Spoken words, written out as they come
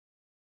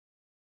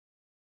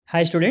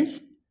Hi students,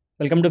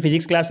 welcome to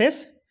physics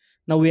classes.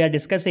 Now we are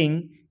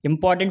discussing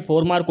important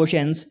 4-mark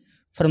questions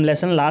from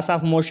lesson Laws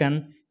of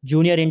Motion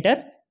Junior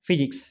Inter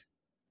Physics.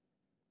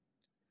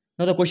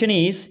 Now the question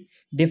is,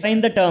 define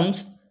the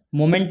terms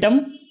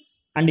momentum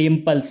and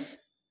impulse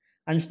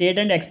and state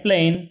and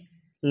explain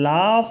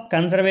law of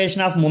conservation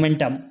of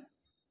momentum.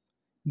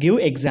 Give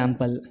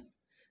example.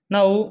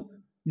 Now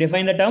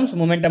define the terms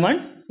momentum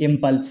and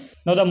impulse.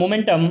 Now the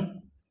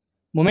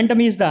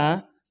momentum is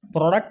the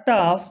product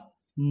of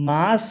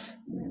mass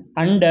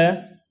and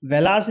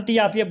velocity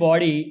of a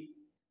body.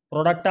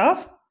 Product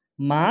of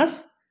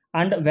mass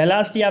and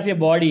velocity of a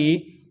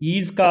body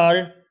is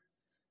called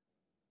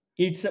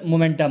its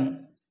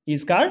momentum.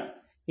 Is called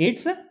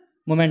its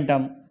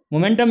momentum.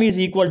 Momentum is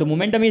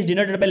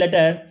denoted by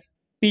letter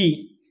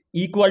P,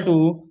 equal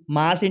to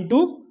mass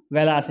into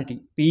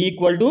velocity. P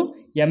equal to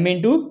m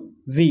into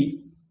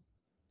v.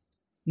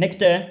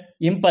 Next,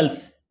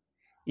 impulse.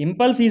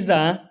 Impulse is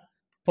the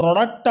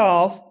product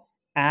of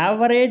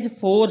average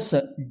force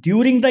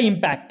during the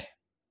impact.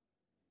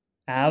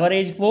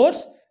 Average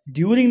force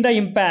during the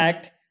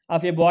impact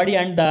of a body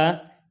and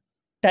the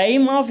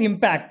time of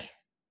impact.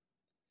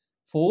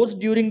 Force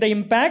during the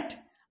impact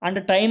and the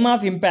time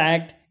of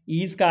impact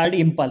is called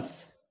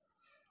impulse.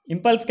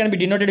 Impulse can be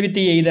denoted with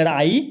either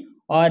I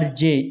or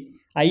J.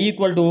 I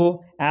equal to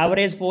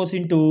average force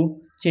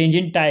into change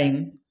in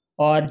time,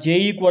 or J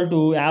equal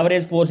to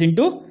average force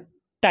into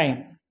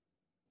time.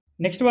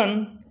 Next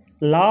one,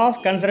 law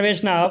of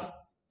conservation of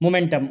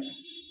momentum.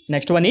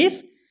 Next one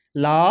is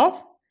law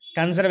of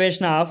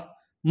conservation of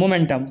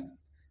momentum.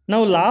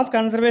 Now law of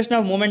conservation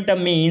of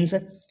momentum means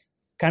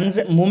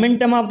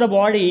momentum of the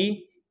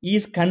body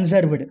is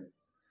conserved.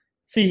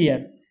 See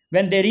here,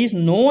 when there is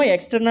no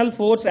external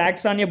force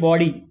acts on a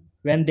body,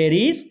 when there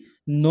is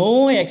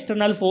no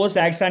external force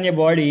acts on a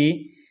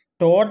body,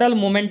 total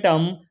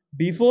momentum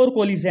before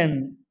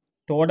collision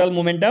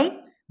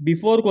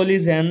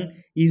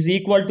is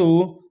equal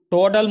to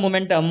total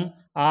momentum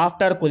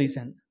after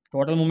collision.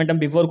 Total momentum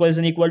before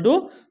collision equal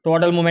to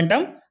total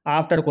momentum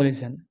after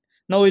collision.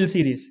 Now we will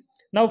see this.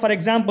 Now for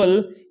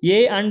example,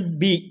 A and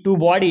B, two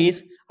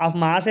bodies of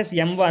masses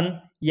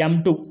m1,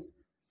 m2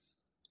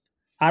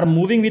 are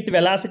moving with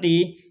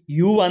velocity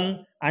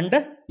u1 and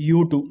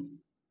u2.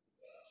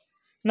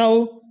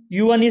 Now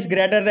u1 is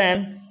greater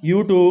than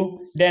u2,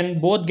 then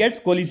both gets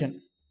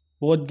collision.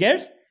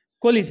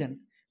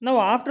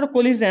 Now after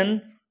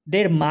collision,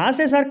 their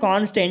masses are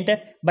constant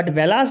but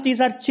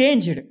velocities are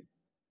changed.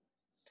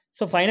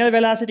 So final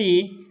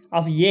velocity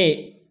of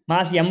A,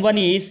 mass m1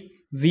 is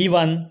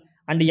v1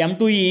 and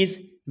m2 is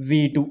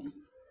v2.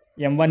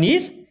 m1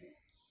 is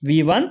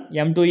v1,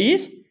 m2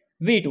 is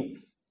v2.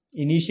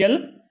 Initial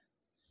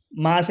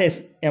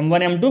masses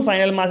m1 m2,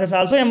 final masses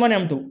also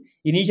m1 m2.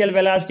 Initial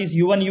velocity is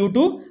u1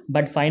 u2,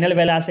 but final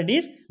velocity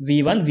is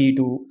v1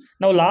 v2.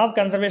 Now law of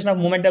conservation of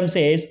momentum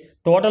says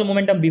total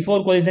momentum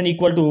before collision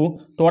equal to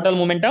total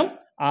momentum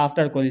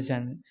after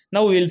collision.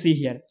 Now we will see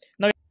here.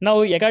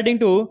 Now according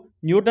to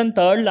Newton's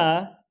third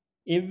law,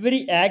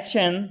 every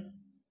action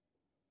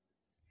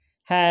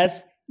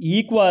has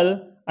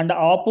equal and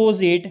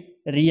opposite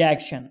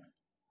reaction.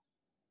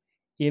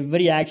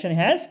 Every action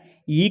has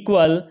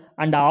equal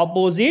and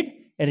opposite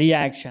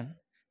reaction.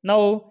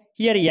 Now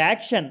here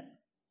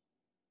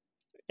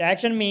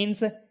action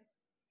means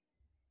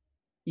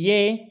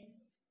A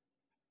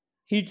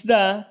hits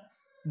the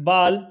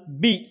ball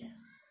B.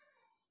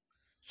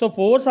 So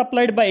force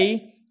applied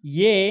by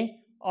A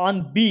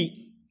on B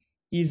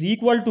is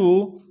equal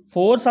to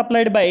force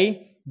applied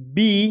by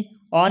B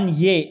on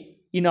A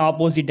in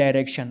opposite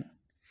direction.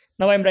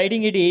 Now I am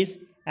writing it is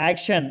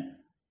action.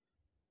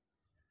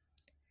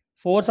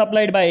 Force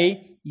applied by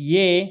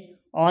A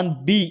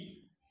on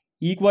B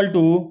equal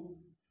to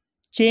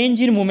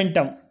change in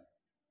momentum.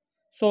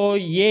 So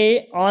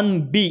A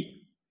on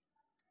B.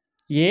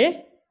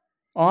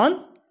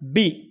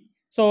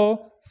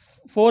 So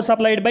force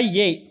applied by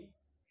A.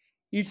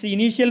 Its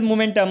initial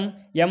momentum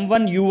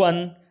m1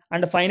 u1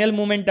 and final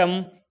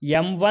momentum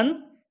m1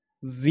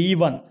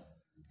 v1.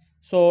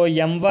 So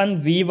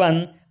m1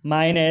 v1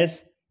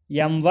 minus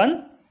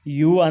m1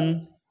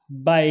 u1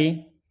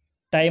 by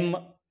time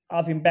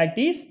of impact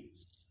is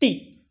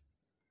t.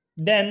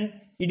 Then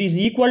it is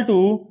equal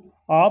to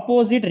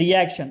opposite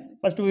reaction.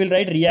 First we will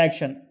write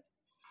reaction.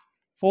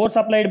 Force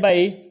applied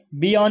by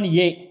B on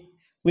A.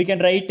 We can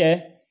write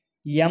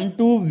m2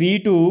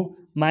 v2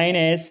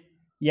 minus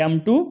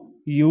m2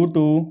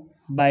 u2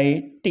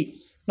 by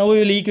t. Now we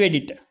will equate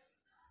it.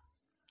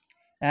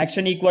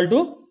 Action equal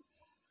to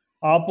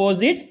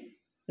opposite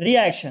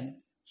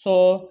reaction.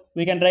 So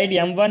we can write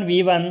m1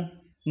 v1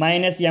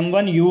 minus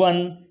m1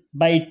 u1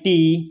 by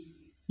t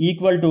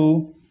equal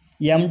to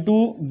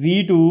m2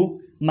 v2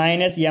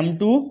 minus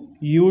m2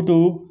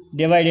 u2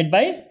 divided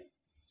by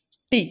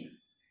t.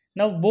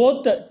 Now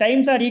both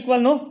times are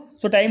equal, no?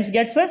 So times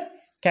gets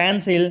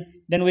cancel.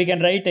 Then we can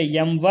write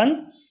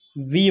m1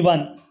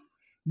 v1.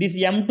 This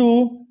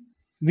m2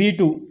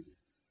 v2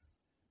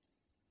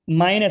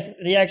 minus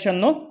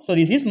reaction, no? So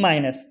this is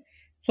minus.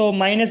 So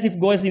minus if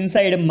goes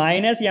inside,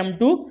 minus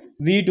m2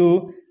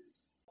 v2,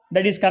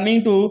 that is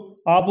coming to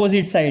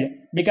opposite side,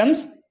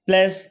 becomes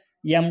plus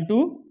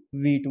m2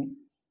 v2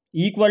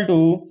 equal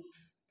to,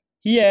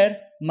 here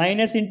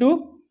minus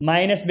into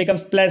minus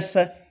becomes plus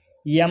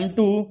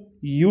m2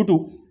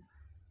 u2.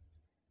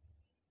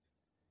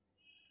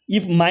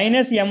 If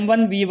minus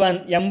m1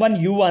 v1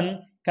 m1 u1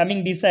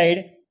 coming this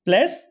side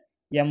plus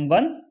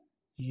m1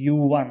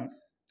 u1.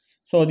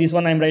 So this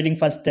one I am writing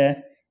first,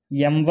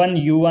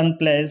 m1 u1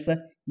 plus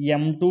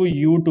m2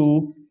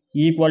 u2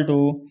 equal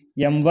to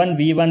m1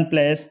 v1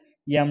 plus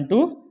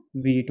m2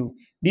 v2.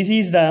 This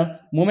is the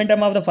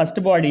momentum of the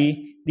first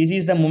body, this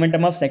is the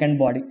momentum of second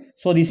body.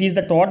 So this is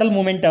the total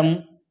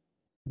momentum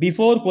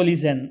before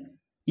collision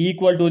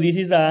equal to, this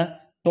is the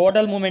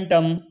total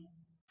momentum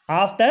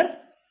after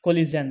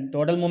collision.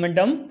 Total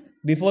momentum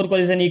before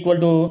collision equal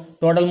to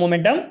total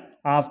momentum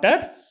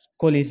after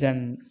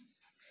collision.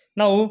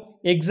 Now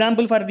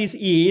example for this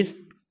is,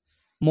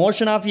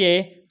 motion of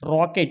a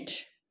rocket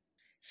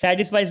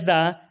satisfies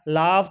the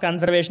law of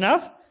conservation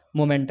of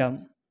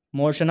momentum.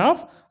 Motion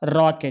of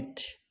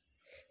rocket.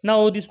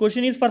 Now this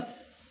question is for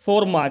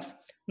 4 marks.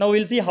 Now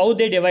we'll see how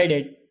they divide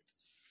it.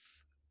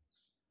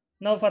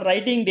 Now for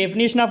writing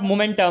definition of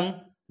momentum,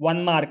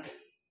 1 mark.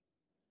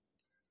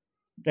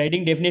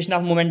 Writing definition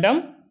of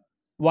momentum,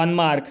 1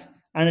 mark.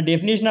 And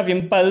definition of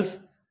impulse,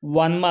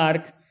 1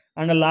 mark.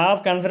 And the law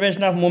of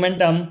conservation of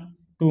momentum,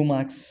 2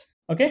 marks.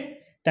 Okay.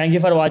 Thank you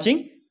for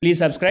watching. Please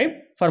subscribe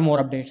for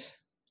more updates.